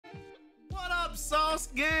up, Sauce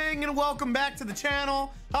Gang, and welcome back to the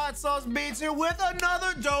channel. Hot Sauce Beats here with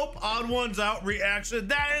another dope Odd1sOut reaction.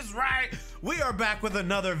 That is right, we are back with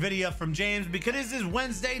another video from James because this is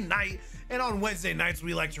Wednesday night, and on Wednesday nights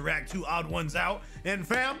we like to react to Odd1sOut. And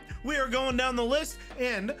fam, we are going down the list,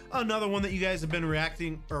 and another one that you guys have been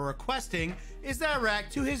reacting or requesting is that I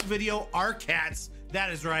react to his video, Our Cats. That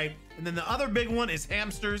is right. And then the other big one is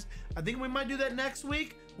hamsters. I think we might do that next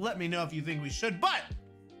week. Let me know if you think we should, but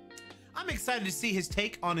I'm excited to see his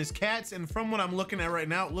take on his cats, and from what I'm looking at right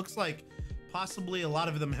now, it looks like possibly a lot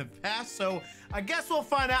of them have passed, so I guess we'll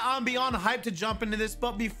find out. I'm beyond hyped to jump into this,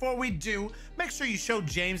 but before we do, make sure you show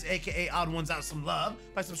James, aka Odd1sOut, some love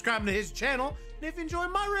by subscribing to his channel, and if you enjoy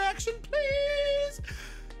my reaction, please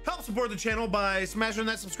help support the channel by smashing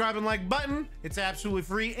that subscribe and like button. It's absolutely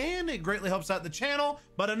free and it greatly helps out the channel.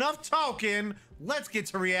 But enough talking, let's get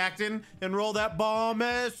to reacting and roll that ball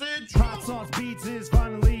message. Hot Sauce Beats is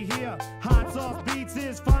finally here. Hot Sauce Beats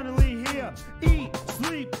is finally here. Eat,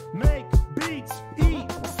 sleep, make beats.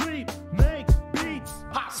 Eat, sleep, make beats.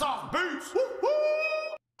 Hot Sauce Beats. Woo woo.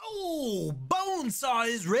 Oh, Bonesaw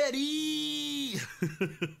is ready.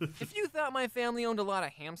 If you thought my family owned a lot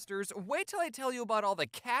of hamsters, wait till I tell you about all the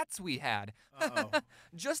cats we had.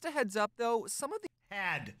 Just a heads up though, some of the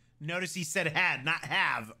had. Notice he said had, not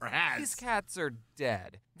have or has. these cats are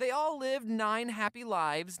dead. They all lived 9 happy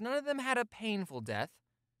lives. None of them had a painful death.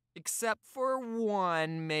 Except for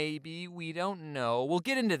one, maybe. We don't know. We'll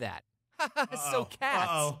get into that. So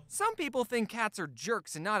cats. Some people think cats are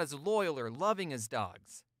jerks and not as loyal or loving as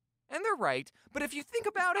dogs. And they're right, but if you think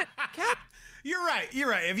about it, You're right.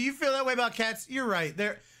 If you feel that way about cats, you're right.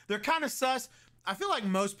 They're kind of sus. I feel like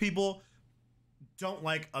most people don't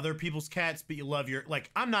like other people's cats, but you love your, like,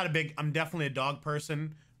 I'm definitely a dog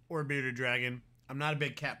person or a bearded dragon. I'm not a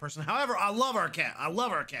big cat person. However, I love our cat.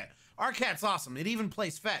 Our cat's awesome. It even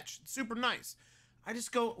plays fetch. It's super nice. I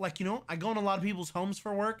just go, like, I go in a lot of people's homes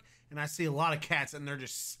for work, and I see a lot of cats, and they're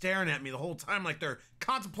just staring at me the whole time like they're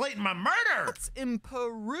contemplating my murder. Let's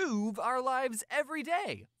improve our lives every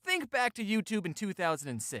day. Think back to YouTube in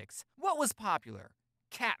 2006. What was popular?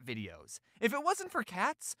 Cat videos. If it wasn't for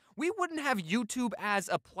cats, we wouldn't have YouTube as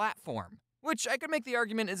a platform. Which I could make the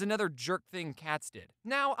argument is another jerk thing cats did.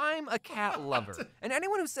 Now, I'm a cat lover, and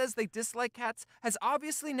anyone who says they dislike cats has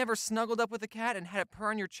obviously never snuggled up with a cat and had it purr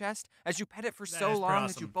on your chest as you pet it for so long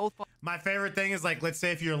that you both fall. My favorite thing is, like, let's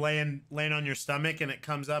say if you're laying on your stomach and it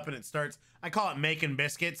comes up and it starts, I call it making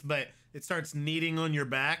biscuits, but it starts kneading on your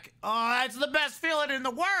back. Oh, that's the best feeling in the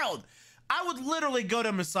world. I would literally go to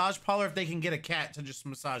a massage parlor if they can get a cat to just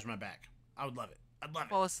massage my back. I would love it. I'd love it.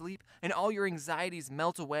 Fall asleep, and all your anxieties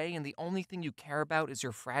melt away, and the only thing you care about is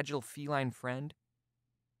your fragile feline friend?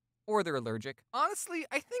 Or they're allergic. Honestly,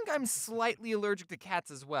 I think I'm slightly allergic to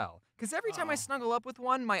cats as well, because every time I snuggle up with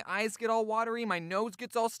one, my eyes get all watery, my nose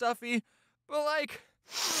gets all stuffy, but like,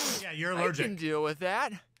 yeah, you're allergic. I can deal with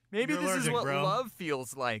that. Maybe You're this allergic, is what bro. love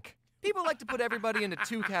feels like. People like to put everybody into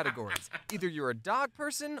 2 categories. Either you're a dog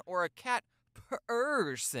person or a cat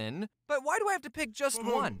person, but why do I have to pick just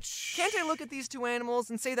one? Can't I look at these 2 animals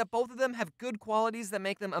and say that both of them have good qualities that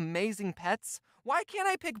make them amazing pets? Why can't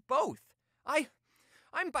I pick both?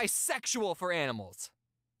 I'm bisexual for animals.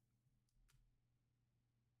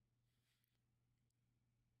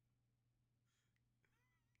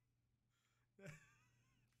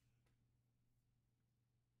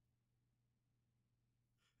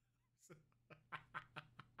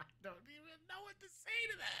 I don't even know what to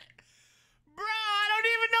say to that. Bro, I don't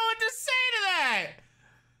even know what to say to that.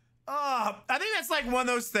 I think that's like one of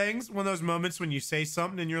those things, one of those moments when you say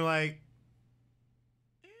something and you're like,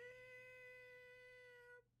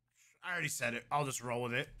 I already said it. I'll just roll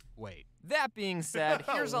with it. Wait, that being said,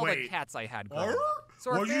 here's all the cats I had growing up.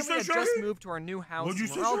 So our What'd you family say, had just Shaggy? moved to our new house, What'd you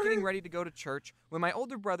and say, we're all Shaggy? getting ready to go to church when my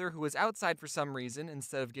older brother, who was outside for some reason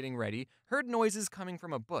instead of getting ready, heard noises coming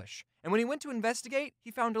from a bush. And when he went to investigate,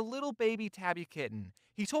 he found a little baby tabby kitten.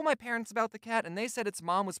 He told my parents about the cat, and they said its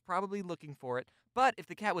mom was probably looking for it, but if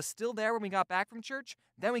the cat was still there when we got back from church,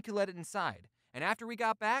 then we could let it inside. And after we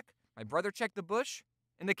got back, my brother checked the bush,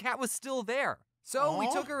 and the cat was still there. So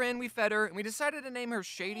we took her in, we fed her, and we decided to name her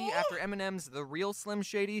Shady after Eminem's The Real Slim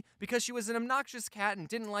Shady because she was an obnoxious cat and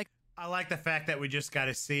didn't like I like the fact that we just got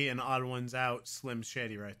to see an Odd1sOut Slim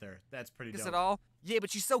Shady right there. That's pretty dope. at all. Yeah, but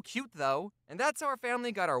she's so cute though. And that's how our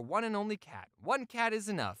family got our one and only cat. One cat is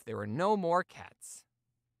enough. There were no more cats.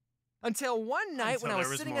 Until one night when I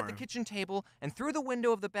was sitting at the kitchen table and through the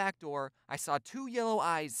window of the back door, I saw 2 yellow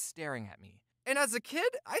eyes staring at me. And as a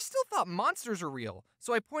kid, I still thought monsters were real.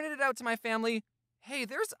 So I pointed it out to my family, hey,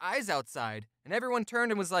 there's eyes outside. And everyone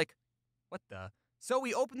turned and was like, what the? So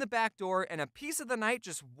we opened the back door, and a piece of the night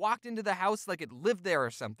just walked into the house like it lived there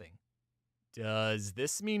or something. Does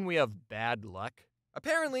this mean we have bad luck?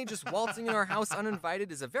 Apparently, just waltzing in our house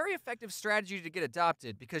uninvited is a very effective strategy to get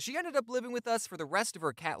adopted because she ended up living with us for the rest of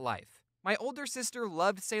her cat life. My older sister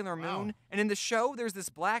loved Sailor Moon, and in the show, there's this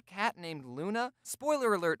black cat named Luna.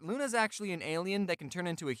 Spoiler alert, Luna's actually an alien that can turn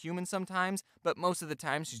into a human sometimes, but most of the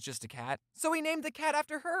time she's just a cat. So we named the cat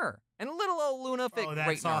after her, and little old Luna fit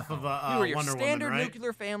great in our home. We were your Wonder standard Woman, right?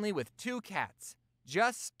 nuclear family with 2 cats.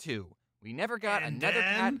 Just 2. We never got another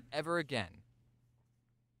cat ever again.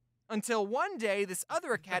 Until one day, this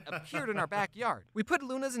other cat appeared in our backyard. We put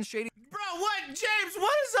Luna's and Shady... Bro, what? James,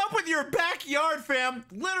 what is up with your backyard, fam?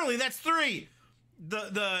 Literally, that's 3.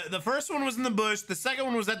 The first one was in the bush, the second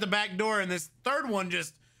one was at the back door, and this third one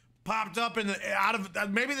just popped up out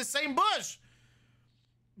of maybe the same bush.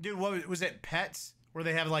 Dude, what was it? Pets? Where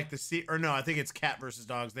they have like or no, I think it's cat versus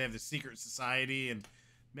dogs. They have the secret society, and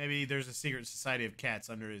maybe there's a secret society of cats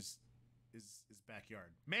under his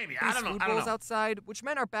backyard. Maybe, I don't know. Food bowls outside, which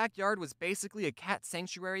meant our backyard was basically a cat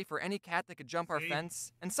sanctuary for any cat that could jump our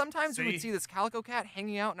fence. And sometimes we would see this calico cat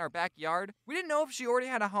hanging out in our backyard. We didn't know if she already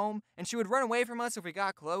had a home, and she would run away from us if we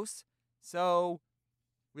got close. So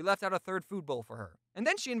we left out a 3rd food bowl for her. And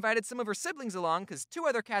then she invited some of her siblings along because 2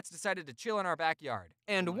 other cats decided to chill in our backyard.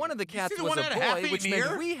 And one of the cats was a boy, which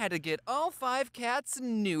meant we had to get all 5 cats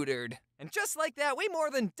neutered. And just like that, we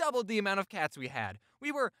more than doubled the amount of cats we had.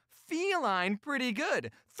 We were feline pretty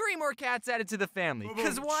good. 3 more cats added to the family,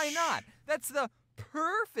 because why not? That's the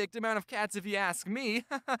perfect amount of cats if you ask me.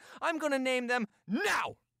 I'm gonna name them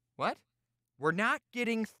now. What? We're not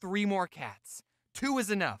getting 3 more cats. 2 is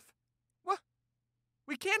enough. What?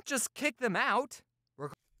 We can't just kick them out.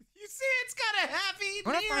 You see, it's got a half-eaten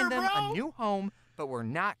We're gonna find them bro. a new home, but we're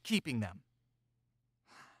not keeping them.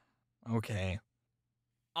 Okay.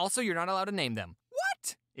 Also, you're not allowed to name them.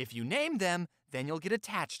 What? If you name them, then you'll get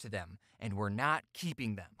attached to them, and we're not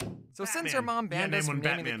keeping them. So since our mom banned us from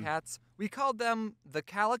naming the cats, we called them the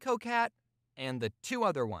Calico Cat and the 2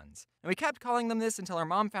 other ones. And we kept calling them this until our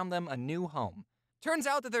mom found them a new home. Turns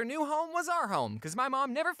out that their new home was our home, because my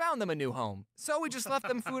mom never found them a new home. So we just left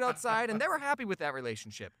them food outside, and they were happy with that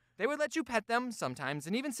relationship. They would let you pet them sometimes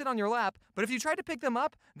and even sit on your lap, but if you tried to pick them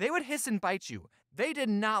up, they would hiss and bite you. They did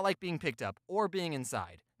not like being picked up or being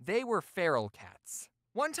inside. They were feral cats.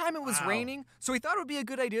 One time it was raining, so we thought it would be a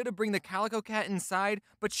good idea to bring the Calico Cat inside,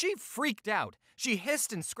 but she freaked out. She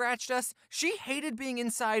hissed and scratched us. She hated being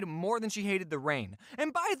inside more than she hated the rain.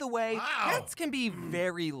 And by the way, cats can be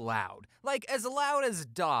very loud. Like as loud as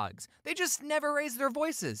dogs. They just never raise their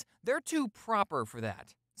voices. They're too proper for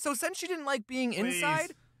that. So since she didn't like being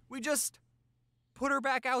inside, we just put her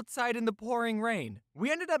back outside in the pouring rain.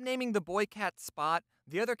 We ended up naming the boy cat Spot,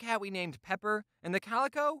 the other cat we named Pepper, and the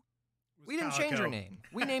Calico, we didn't change her name.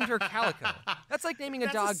 We named her Calico. That's like naming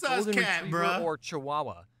a dog Golden Retriever or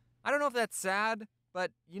Chihuahua. I don't know if that's sad,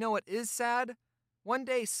 but you know what is sad? One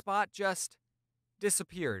day Spot just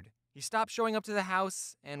disappeared. He stopped showing up to the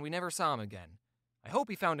house, and we never saw him again. I hope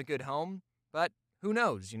he found a good home, but who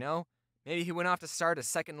knows, you know? Maybe he went off to start a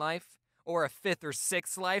 2nd life, or a 5th or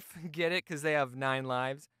 6th life. Get it? Because they have 9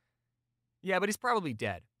 lives. Yeah, but he's probably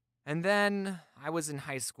dead. And then I was in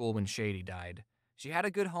high school when Shady died. She had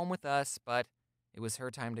a good home with us, but it was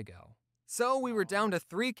her time to go. So we were down to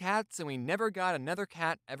 3 cats, and we never got another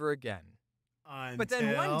cat ever again. But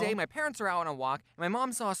then one day, my parents were out on a walk, and my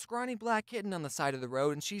mom saw a scrawny black kitten on the side of the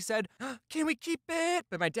road, and she said, "Can we keep it?"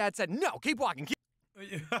 But my dad said, "No, keep walking,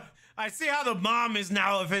 keep." I see how the mom is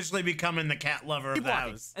now officially becoming the cat lover of the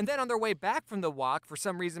house. And then on their way back from the walk, for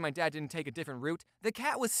some reason my dad didn't take a different route, the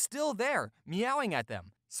cat was still there, meowing at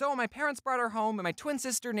them. So my parents brought her home, and my twin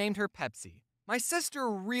sister named her Pepsi. My sister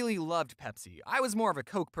really loved Pepsi. I was more of a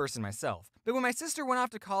Coke person myself. But when my sister went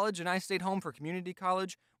off to college and I stayed home for community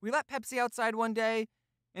college, we let Pepsi outside one day,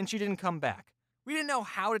 and she didn't come back. We didn't know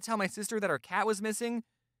how to tell my sister that our cat was missing,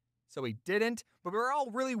 so we didn't, but we were all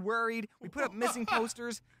really worried. We put up missing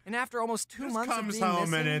posters, and after almost 2 months of being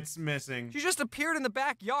missing, and it's missing. She just appeared in the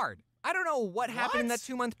backyard. I don't know what happened in that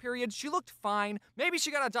 2-month period. She looked fine. Maybe she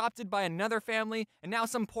got adopted by another family, and now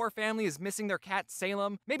some poor family is missing their cat,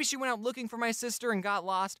 Salem. Maybe she went out looking for my sister and got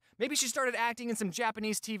lost. Maybe she started acting in some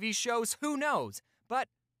Japanese TV shows. Who knows? But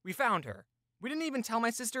we found her. We didn't even tell my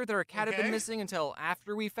sister that her cat had been missing until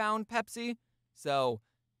after we found Pepsi, so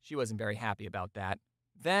she wasn't very happy about that.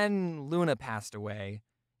 Then Luna passed away.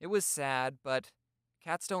 It was sad, but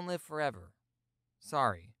cats don't live forever.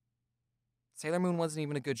 Sorry. Sailor Moon wasn't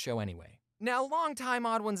even a good show anyway. Now, longtime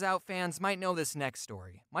Odd Ones Out fans might know this next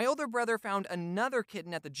story. My older brother found another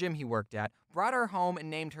kitten at the gym he worked at, brought her home, and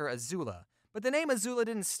named her Azula. But the name Azula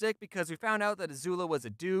didn't stick because we found out that Azula was a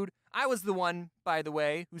dude. I was the one, by the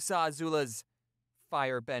way, who saw Azula's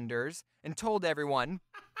firebenders and told everyone.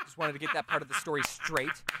 Just wanted to get that part of the story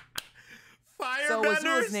straight. So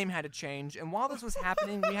Azula's name had to change, and while this was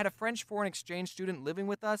happening, we had a French foreign exchange student living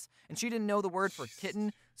with us, and she didn't know the word for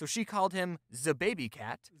kitten, so she called him the baby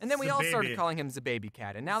cat. And then we all started calling him the baby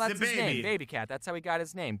cat, and now that's his name, baby cat. That's how he got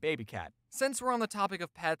his name, baby cat. Since we're on the topic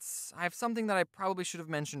of pets, I have something that I probably should have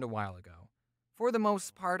mentioned a while ago. For the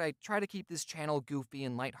most part, I try to keep this channel goofy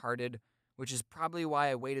and lighthearted, which is probably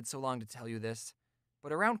why I waited so long to tell you this.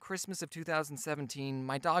 But around Christmas of 2017,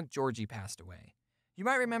 my dog Georgie passed away. You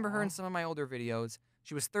might remember her in some of my older videos.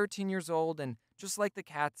 She was 13 years old, and just like the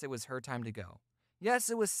cats, it was her time to go. Yes,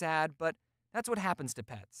 it was sad, but that's what happens to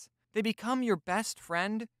pets. They become your best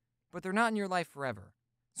friend, but they're not in your life forever.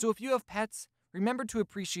 So if you have pets, remember to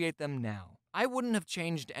appreciate them now. I wouldn't have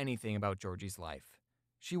changed anything about Georgie's life.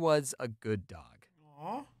 She was a good dog.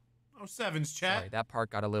 Aw. Oh, sevens, chat. Sorry, that part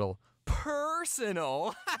got a little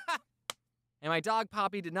personal. And my dog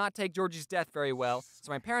Poppy did not take Georgie's death very well,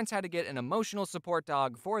 so my parents had to get an emotional support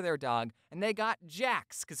dog for their dog, and they got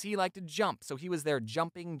Jax, because he liked to jump, so he was their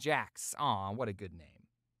Jumping Jax. Aw, what a good name.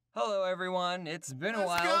 Hello everyone, it's been a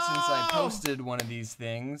while since I posted one of these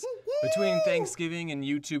things. Between Thanksgiving and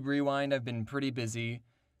YouTube Rewind, I've been pretty busy.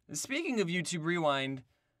 Speaking of YouTube Rewind,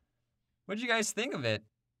 what did you guys think of it?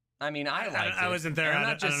 I mean, I liked it. I wasn't there. I'm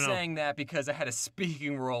not just saying that because I had a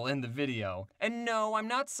speaking role in the video. And no, I'm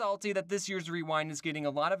not salty that this year's Rewind is getting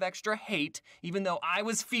a lot of extra hate, even though I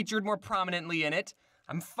was featured more prominently in it.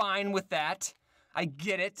 I'm fine with that. I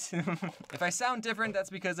get it. If I sound different,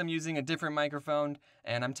 that's because I'm using a different microphone,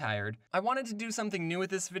 and I'm tired. I wanted to do something new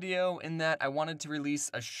with this video in that I wanted to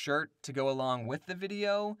release a shirt to go along with the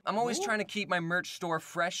video. I'm always trying to keep my merch store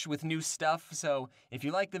fresh with new stuff, so if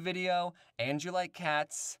you like the video and you like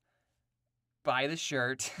cats, buy the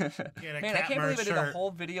shirt. Man, I can't believe I did a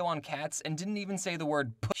whole video on cats and didn't even say the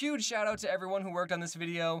word Huge shout out to everyone who worked on this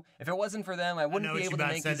video. If it wasn't for them, I wouldn't be able to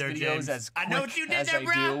make these videos as quick as I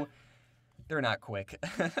do. They're not quick.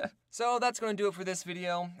 So that's gonna do it for this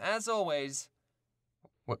video. As always,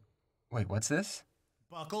 wait, what's this?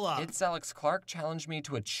 Buckle up. It's Alex Clark challenged me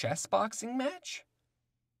to a chess boxing match?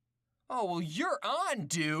 Oh, well, you're on,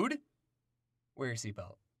 dude. Wear your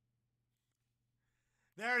seatbelt.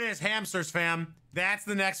 There it is, hamsters, fam. That's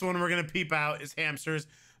the next one we're gonna peep out is hamsters.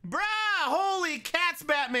 Bruh, holy cats,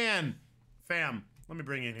 Batman. Fam, let me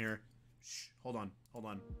bring you in here. Shh, hold on.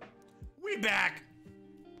 We back.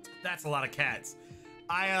 That's a lot of cats.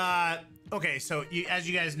 Okay, so as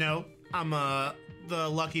you guys know, I'm the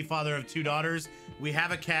lucky father of 2 daughters. We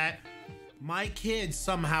have a cat. My kids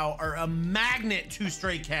somehow are a magnet to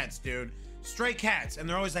stray cats, dude. Stray cats, and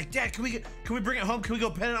they're always like, Dad, can we bring it home? Can we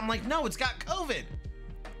go pet it? I'm like, no, it's got COVID.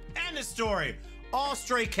 End of story. All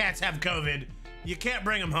stray cats have COVID. You can't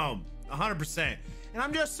bring them home, 100%. And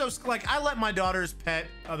I'm just so, like, I let my daughters pet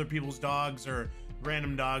other people's dogs or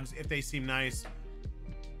random dogs if they seem nice.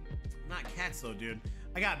 Not cats though, dude.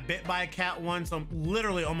 I got bit by a cat once. I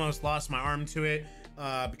literally almost lost my arm to it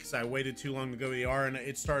because I waited too long to go to the ER, and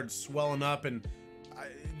it started swelling up, and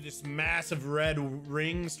this massive red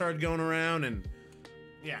ring started going around, and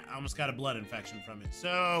yeah, I almost got a blood infection from it.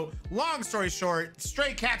 So, long story short,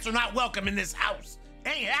 stray cats are not welcome in this house.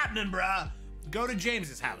 Ain't happening, bruh. Go to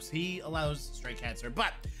James's house. He allows stray cats there.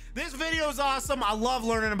 But this video is awesome. I love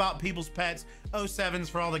learning about people's pets. 07's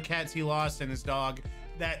for all the cats he lost and his dog.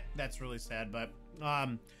 That's really sad, but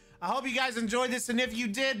I hope you guys enjoyed this, and if you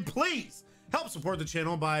did, please help support the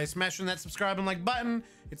channel by smashing that subscribe and like button.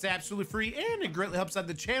 It's absolutely free, and it greatly helps out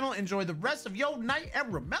the channel. Enjoy the rest of your night,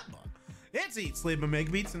 and remember, it's eat, sleep, and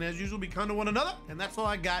make beats, and as usual, be kind to one another, and that's all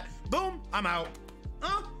I got. Boom, I'm out.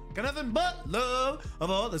 Got nothing but love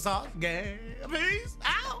of all the soft game. Peace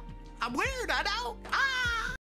out. I'm weird, I know.